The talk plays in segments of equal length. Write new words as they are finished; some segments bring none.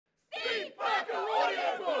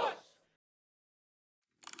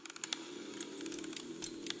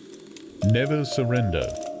Never Surrender,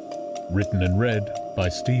 written and read by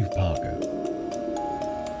Steve Parker.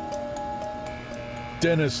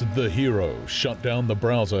 Dennis the hero shut down the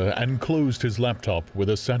browser and closed his laptop with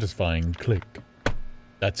a satisfying click.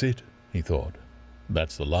 That's it, he thought.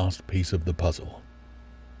 That's the last piece of the puzzle.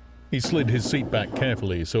 He slid his seat back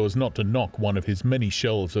carefully so as not to knock one of his many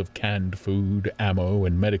shelves of canned food, ammo,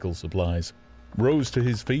 and medical supplies, rose to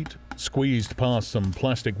his feet, squeezed past some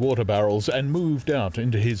plastic water barrels, and moved out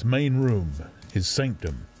into his main room, his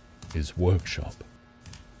sanctum, his workshop.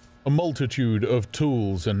 A multitude of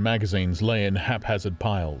tools and magazines lay in haphazard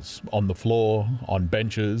piles, on the floor, on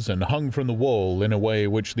benches, and hung from the wall in a way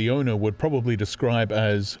which the owner would probably describe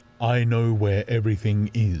as, "I know where everything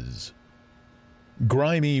is."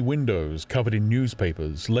 Grimy windows covered in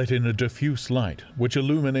newspapers let in a diffuse light which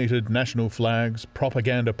illuminated national flags,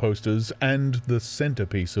 propaganda posters, and the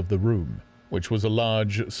centerpiece of the room, which was a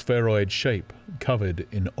large spheroid shape covered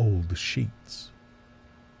in old sheets.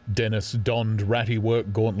 Dennis donned ratty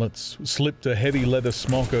work gauntlets, slipped a heavy leather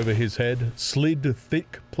smock over his head, slid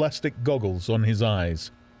thick plastic goggles on his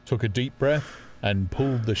eyes, took a deep breath, and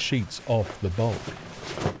pulled the sheets off the bulk.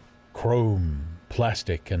 Chrome,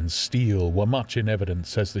 plastic, and steel were much in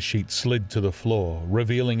evidence as the sheet slid to the floor,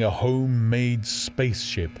 revealing a homemade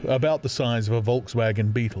spaceship about the size of a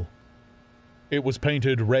Volkswagen Beetle. It was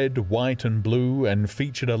painted red, white, and blue, and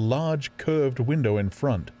featured a large curved window in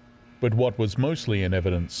front, but what was mostly in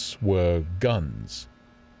evidence were guns.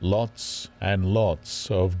 Lots and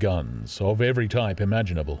lots of guns, of every type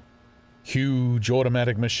imaginable. Huge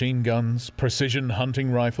automatic machine guns, precision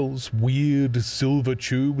hunting rifles, weird silver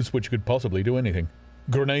tubes which could possibly do anything,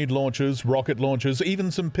 grenade launchers, rocket launchers,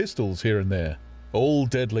 even some pistols here and there. All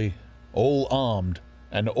deadly, all armed,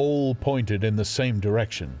 and all pointed in the same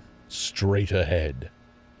direction, straight ahead.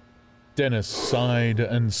 Dennis sighed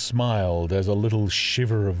and smiled as a little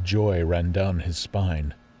shiver of joy ran down his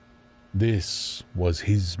spine. This was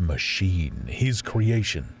his machine, his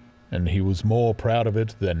creation, and he was more proud of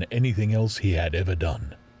it than anything else he had ever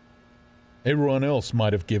done. Everyone else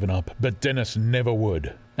might have given up, but Dennis never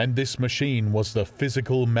would, and this machine was the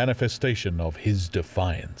physical manifestation of his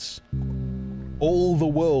defiance. All the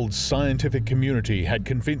world's scientific community had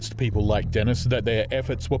convinced people like Dennis that their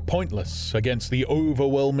efforts were pointless against the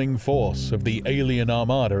overwhelming force of the alien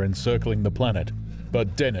armada encircling the planet,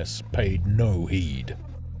 but Dennis paid no heed.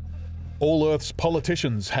 All Earth's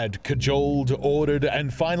politicians had cajoled, ordered,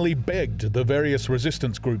 and finally begged the various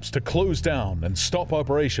resistance groups to close down and stop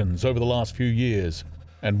operations over the last few years,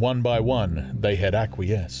 and one by one they had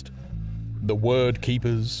acquiesced. The Word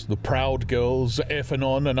Keepers, the Proud Girls,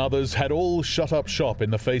 Ephanon, and others had all shut up shop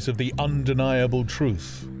in the face of the undeniable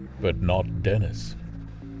truth, but not Dennis.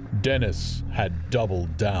 Dennis had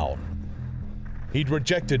doubled down. He'd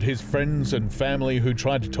rejected his friends and family who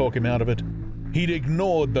tried to talk him out of it. He'd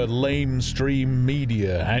ignored the lamestream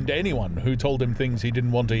media and anyone who told him things he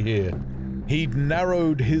didn't want to hear. He'd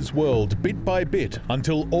narrowed his world bit by bit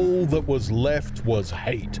until all that was left was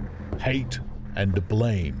hate. Hate and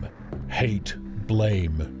blame. Hate,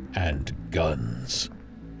 blame, and guns.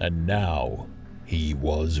 And now he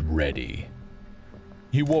was ready.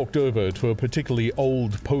 He walked over to a particularly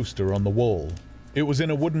old poster on the wall. It was in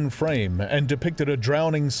a wooden frame and depicted a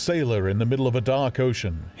drowning sailor in the middle of a dark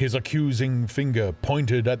ocean, his accusing finger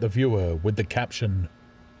pointed at the viewer with the caption,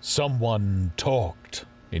 "Someone talked,"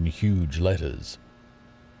 in huge letters.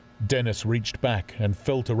 Dennis reached back and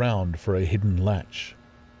felt around for a hidden latch.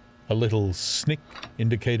 A little snick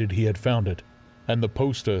indicated he had found it, and the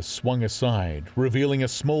poster swung aside, revealing a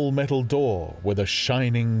small metal door with a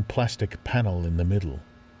shining plastic panel in the middle.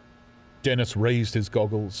 Dennis raised his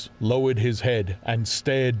goggles, lowered his head, and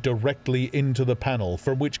stared directly into the panel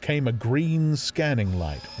from which came a green scanning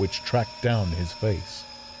light which tracked down his face.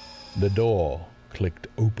 The door clicked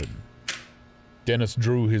open. Dennis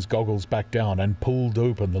drew his goggles back down and pulled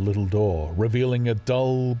open the little door, revealing a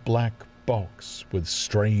dull black box with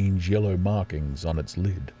strange yellow markings on its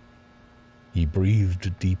lid. He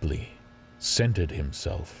breathed deeply, centered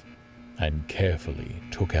himself, and carefully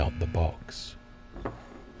took out the box.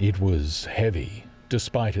 It was heavy,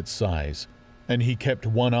 despite its size, and he kept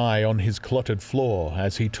one eye on his cluttered floor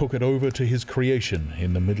as he took it over to his creation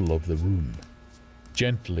in the middle of the room.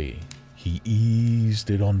 Gently, he eased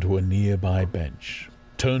it onto a nearby bench,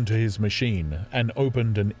 turned to his machine, and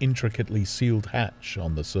opened an intricately sealed hatch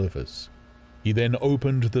on the surface. He then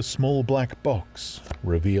opened the small black box,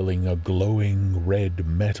 revealing a glowing red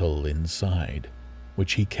metal inside,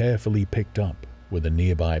 which he carefully picked up with a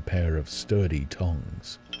nearby pair of sturdy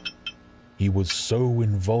tongs. He was so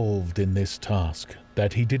involved in this task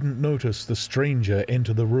that he didn't notice the stranger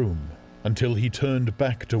enter the room until he turned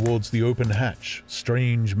back towards the open hatch,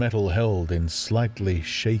 strange metal held in slightly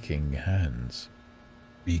shaking hands.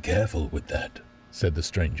 "Be careful with that," said the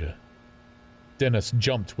stranger. Dennis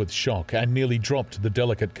jumped with shock and nearly dropped the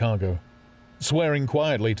delicate cargo. Swearing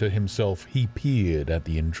quietly to himself, he peered at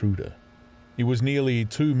the intruder. He was nearly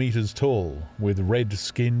 2 meters tall, with red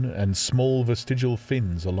skin and small vestigial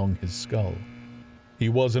fins along his skull. He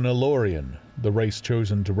was an Elorian, the race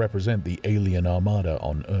chosen to represent the alien armada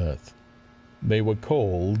on Earth. They were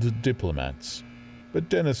called diplomats, but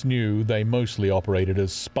Dennis knew they mostly operated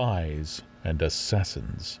as spies and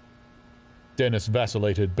assassins. Dennis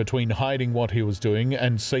vacillated between hiding what he was doing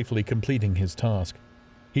and safely completing his task.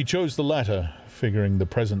 He chose the latter, figuring the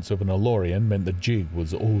presence of an Elorian meant the jig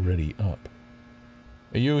was already up.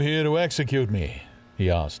 "Are you here to execute me?" he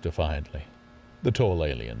asked defiantly. The tall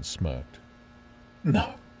alien smirked.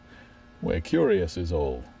 "No, we're curious is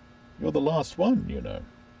all. You're the last one, you know."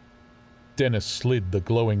 Dennis slid the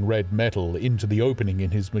glowing red metal into the opening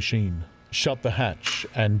in his machine, shut the hatch,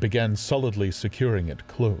 and began solidly securing it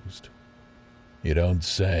closed. "You don't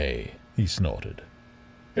say," he snorted.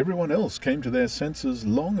 "Everyone else came to their senses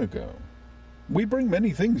long ago. We bring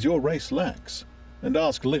many things your race lacks, and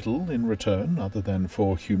ask little in return other than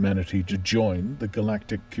for humanity to join the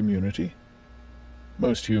galactic community.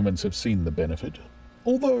 Most humans have seen the benefit,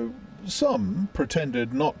 although some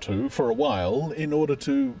pretended not to for a while in order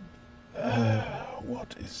to...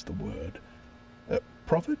 what is the word?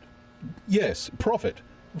 Profit? Yes, profit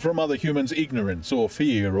from other humans' ignorance or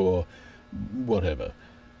fear or whatever.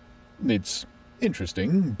 It's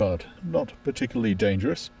interesting, but not particularly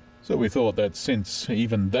dangerous. So we thought that since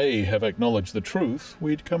even they have acknowledged the truth,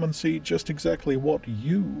 we'd come and see just exactly what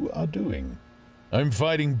you are doing." "I'm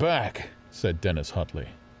fighting back," said Dennis hotly.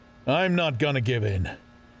 "I'm not gonna give in.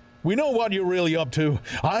 We know what you're really up to.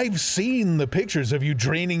 I've seen the pictures of you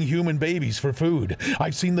draining human babies for food.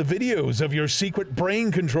 I've seen the videos of your secret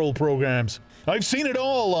brain control programs. I've seen it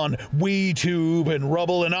all on WeTube and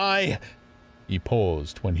Rubble, and I..." He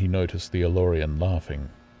paused when he noticed the Elorian laughing.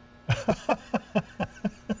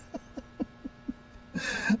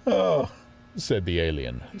 "Oh," said the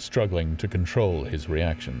alien, struggling to control his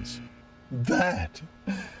reactions. "That?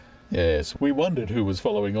 Yes, we wondered who was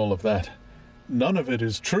following all of that. None of it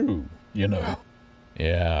is true, you know."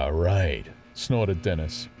 "Yeah, right," snorted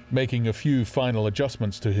Dennis, making a few final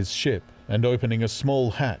adjustments to his ship and opening a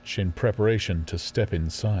small hatch in preparation to step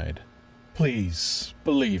inside. "Please,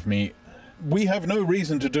 believe me, we have no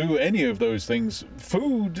reason to do any of those things.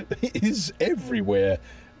 Food is everywhere.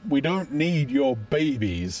 We don't need your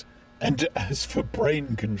babies. And as for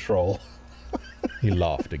brain control..." He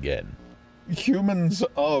laughed again. "Humans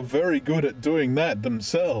are very good at doing that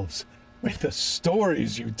themselves. With the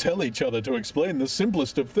stories you tell each other to explain the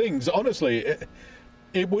simplest of things, honestly,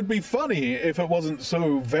 it would be funny if it wasn't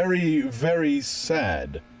so very, very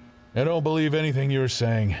sad." "I don't believe anything you're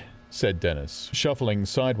saying," said Dennis, shuffling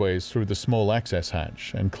sideways through the small access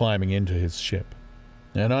hatch and climbing into his ship.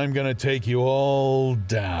 "And I'm gonna take you all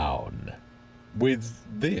down." "With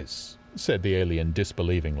this?" said the alien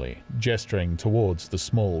disbelievingly, gesturing towards the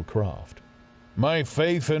small craft. "My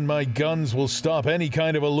faith and my guns will stop any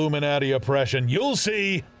kind of Illuminati oppression. You'll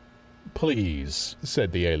see!" "Please,"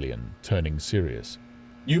 said the alien, turning serious.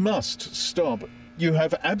 "You must stop. You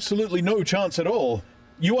have absolutely no chance at all.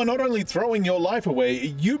 You are not only throwing your life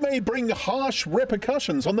away, you may bring harsh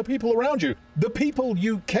repercussions on the people around you, the people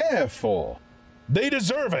you care for." "They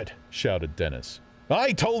deserve it," shouted Dennis.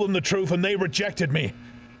 "I told them the truth and they rejected me.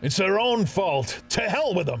 It's their own fault. To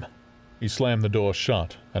hell with them." He slammed the door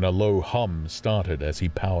shut, and a low hum started as he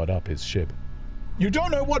powered up his ship. "You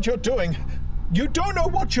don't know what you're doing! You don't know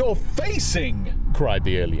what you're facing!" cried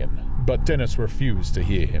the alien, but Dennis refused to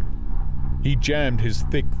hear him. He jammed his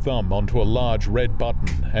thick thumb onto a large red button,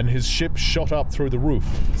 and his ship shot up through the roof,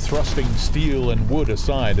 thrusting steel and wood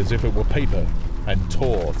aside as if it were paper, and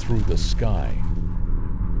tore through the sky.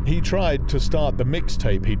 He tried to start the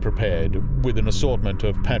mixtape he'd prepared, with an assortment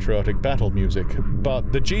of patriotic battle music,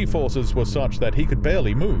 but the G-forces were such that he could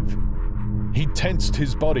barely move. He tensed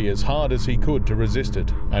his body as hard as he could to resist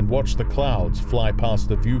it, and watched the clouds fly past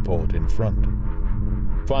the viewport in front.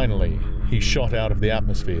 Finally, he shot out of the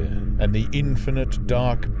atmosphere, and the infinite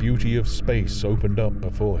dark beauty of space opened up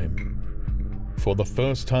before him. For the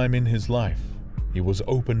first time in his life, he was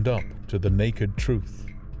opened up to the naked truth,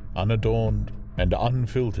 unadorned and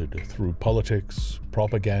unfiltered through politics,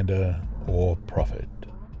 propaganda, or profit.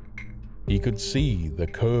 He could see the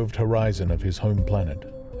curved horizon of his home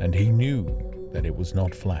planet, and he knew that it was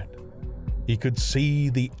not flat. He could see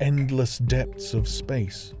the endless depths of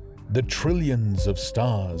space, the trillions of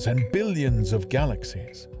stars and billions of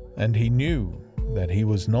galaxies. and he knew that he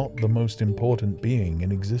was not the most important being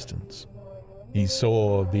in existence. He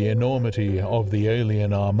saw the enormity of the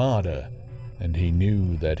alien armada, and he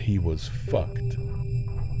knew that he was fucked.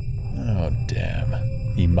 "Oh,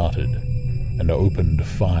 damn," he muttered, and opened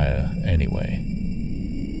fire anyway.